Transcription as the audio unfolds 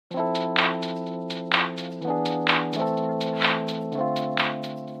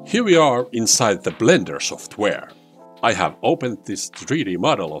Here we are inside the Blender software. I have opened this 3D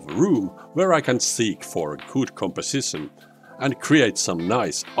model of a room where I can seek for good composition and create some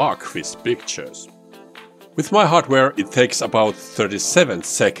nice arc-vis pictures. With my hardware it takes about 37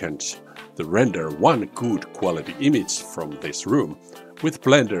 seconds to render one good quality image from this room with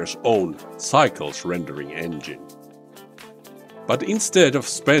Blender's own Cycles rendering engine. But instead of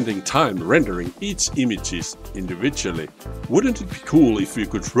spending time rendering each images individually, wouldn't it be cool if we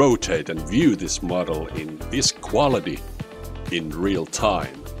could rotate and view this model in this quality in real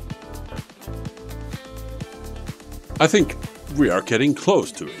time? I think we are getting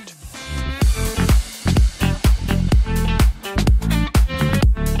close to it.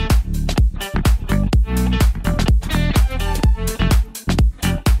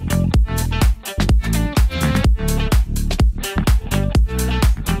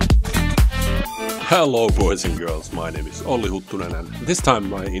 Hello boys and girls, my name is Olli Huttunen and this time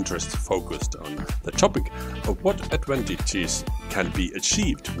my interest focused on the topic of what advantages can be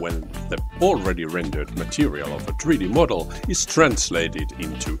achieved when the already rendered material of a 3D model is translated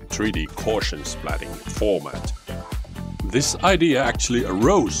into 3D Gaussian Splatting format. This idea actually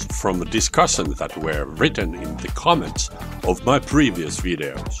arose from a discussion that were written in the comments of my previous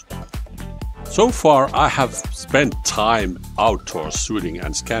videos. So far I have spent time outdoors shooting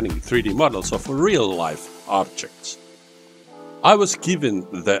and scanning 3D models of real-life objects. I was given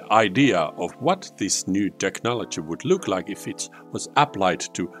the idea of what this new technology would look like if it was applied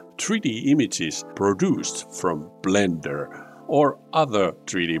to 3D images produced from Blender or other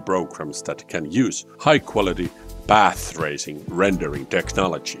 3D programs that can use high-quality path tracing rendering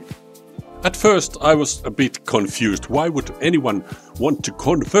technology. At first I was a bit confused. Why would anyone want to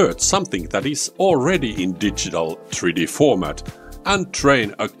convert something that is already in digital 3D format and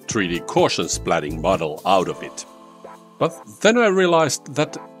train a 3D Gaussian splatting model out of it? But then I realized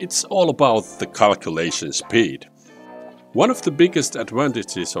that it's all about the calculation speed. One of the biggest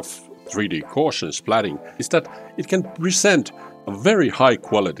advantages of 3D Gaussian splatting is that it can present a very high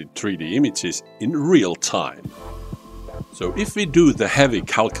quality 3D images in real time. So if we do the heavy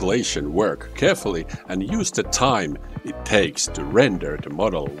calculation work carefully and use the time it takes to render the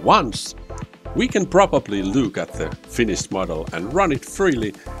model once, we can probably look at the finished model and run it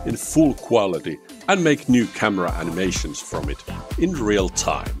freely in full quality and make new camera animations from it in real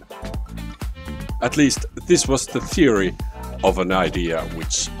time. At least this was the theory of an idea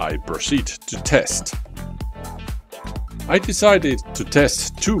which I proceed to test. I decided to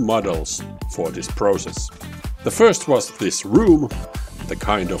test two models for this process. The first was this room, the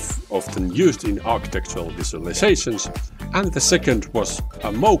kind of often used in architectural visualizations, and the second was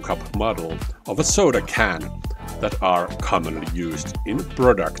a mock-up model of a soda can that are commonly used in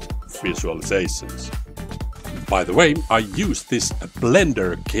product visualizations. By the way, I used this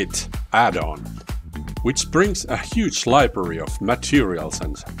Blender Kit add-on, which brings a huge library of materials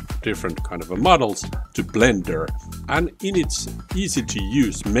and different kind of models to Blender, and in its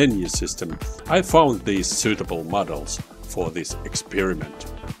easy-to-use menu system I found these suitable models for this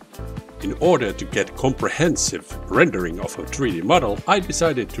experiment. In order to get comprehensive rendering of a 3D model, I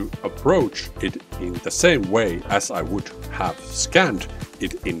decided to approach it in the same way as I would have scanned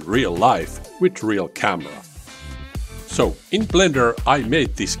it in real life with real camera. So in Blender I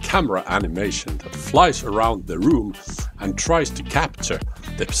made this camera animation that flies around the room and tries to capture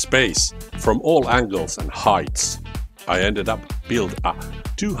the space from all angles and heights. I ended up build a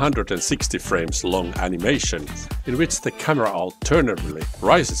 260 frames long animation in which the camera alternately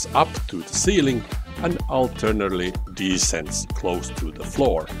rises up to the ceiling and alternately descends close to the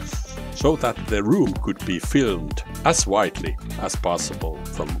floor, so that the room could be filmed as widely as possible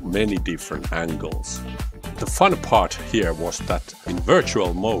from many different angles. The fun part here was that in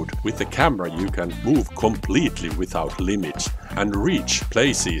virtual mode with the camera you can move completely without limits and reach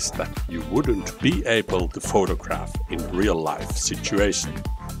places that you wouldn't be able to photograph in real life situation.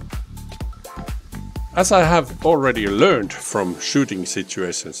 As I have already learned from shooting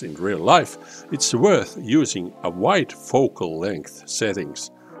situations in real life, it's worth using a wide focal length settings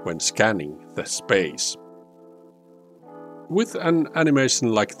when scanning the space. With an animation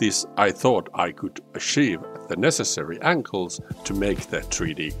like this, I thought I could achieve the necessary angles to make the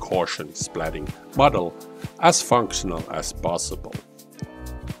 3D Gaussian splatting model as functional as possible.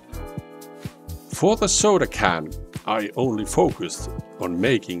 For the soda can, I only focused on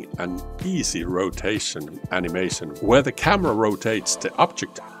making an easy rotation animation where the camera rotates the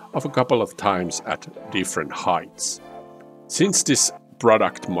object of a couple of times at different heights. Since this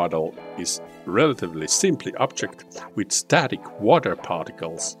product model is relatively simple object with static water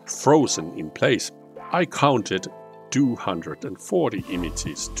particles frozen in place, I counted 240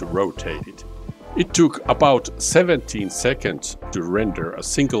 images to rotate it. It took about 17 seconds to render a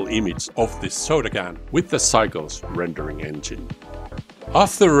single image of this soda can with the Cycles rendering engine.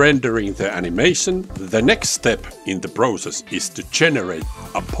 After rendering the animation, the next step in the process is to generate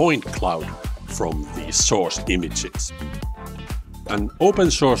a point cloud from the source images. An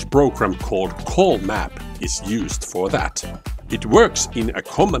open source program called CallMap is used for that. It works in a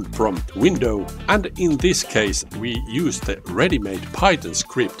command prompt window, and in this case we use the ready-made Python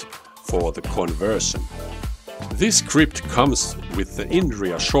script for the conversion. This script comes with the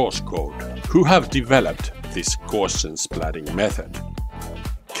Nvidia source code, who have developed this Gaussian splatting method.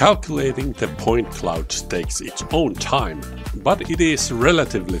 Calculating the point clouds takes its own time, but it is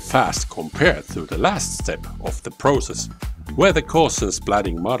relatively fast compared to the last step of the process, where the Gaussian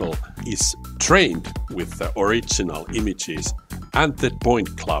splatting model is trained with the original images and the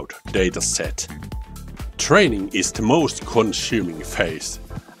point cloud dataset. Training is the most consuming phase,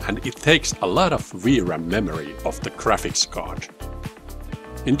 and it takes a lot of VRAM memory of the graphics card.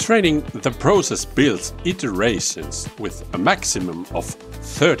 In training, the process builds iterations with a maximum of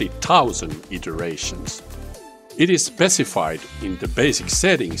 30,000 iterations. It is specified in the basic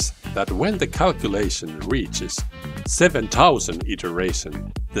settings that when the calculation reaches 7,000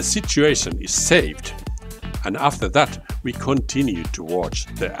 iterations, the situation is saved, and after that we continue to watch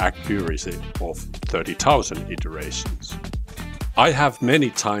the accuracy of 30,000 iterations. I have many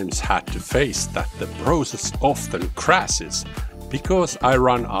times had to face that the process often crashes because I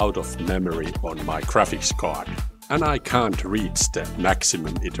run out of memory on my graphics card and I can't reach the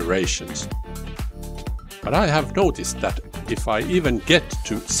maximum iterations. But I have noticed that if I even get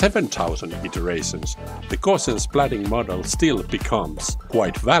to 7,000 iterations, the Gaussian splatting model still becomes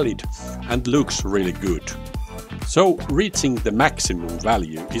quite valid and looks really good. So reaching the maximum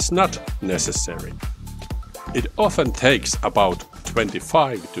value is not necessary. It often takes about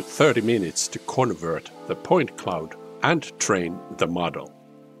 25 to 30 minutes to convert the point cloud and train the model.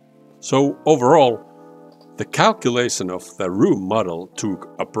 So overall, the calculation of the room model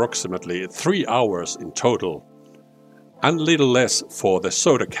took approximately 3 hours in total, and little less for the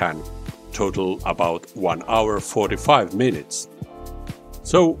soda can, total about 1 hour 45 minutes.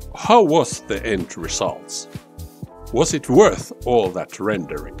 So how was the end results? Was it worth all that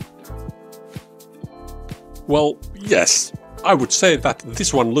rendering? Well, yes, I would say that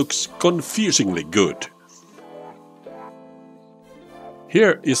this one looks confusingly good.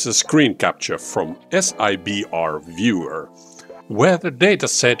 Here is a screen capture from SIBR Viewer, where the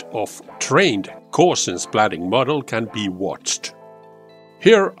dataset of trained Gaussian splatting model can be watched.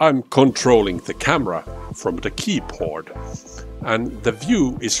 Here I'm controlling the camera from the keyboard, and the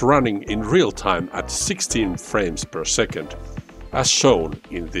view is running in real time at 16 frames per second, as shown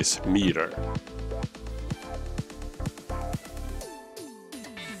in this meter.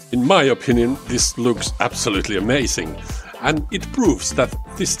 In my opinion, this looks absolutely amazing, and it proves that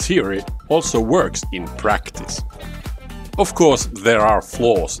this theory also works in practice. Of course, there are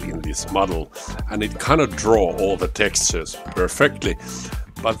flaws in this model, and it cannot draw all the textures perfectly,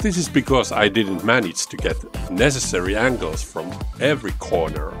 but this is because I didn't manage to get necessary angles from every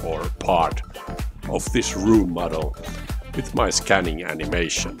corner or part of this room model with my scanning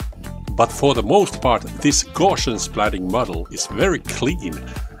animation. But for the most part, this Gaussian splatting model is very clean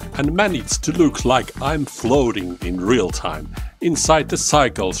and managed to look like I'm floating in real time inside the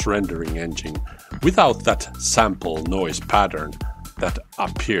Cycles rendering engine without that sample noise pattern that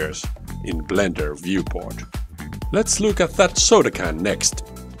appears in Blender viewport. Let's look at that soda can next.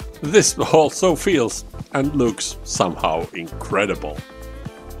 This also feels and looks somehow incredible.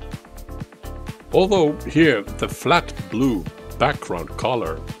 Although here the flat blue background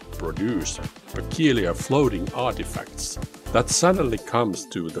color produces peculiar floating artifacts that suddenly comes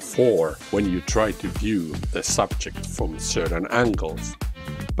to the fore when you try to view the subject from certain angles.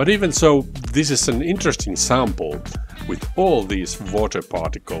 But even so, this is an interesting sample with all these water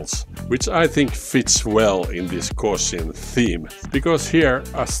particles, which I think fits well in this Gaussian theme, because here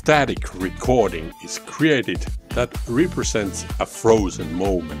a static recording is created that represents a frozen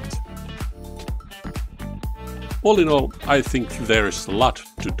moment. All in all, I think there is a lot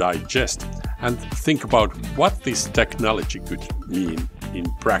to digest and think about what this technology could mean in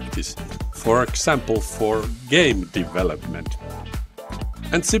practice, for example for game development.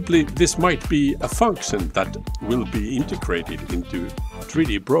 And simply this might be a function that will be integrated into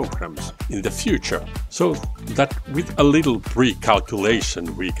 3D programs in the future, so that with a little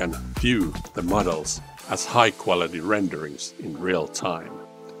pre-calculation we can view the models as high-quality renderings in real time.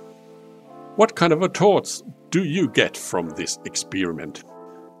 What kind of thoughts do you get from this experiment?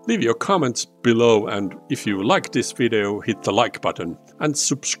 Leave your comments below, and if you like this video, hit the like button and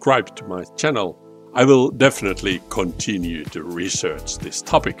subscribe to my channel. I will definitely continue to research this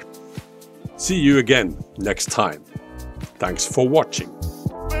topic. See you again next time. Thanks for watching.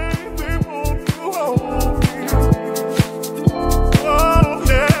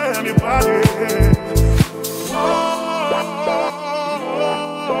 Anybody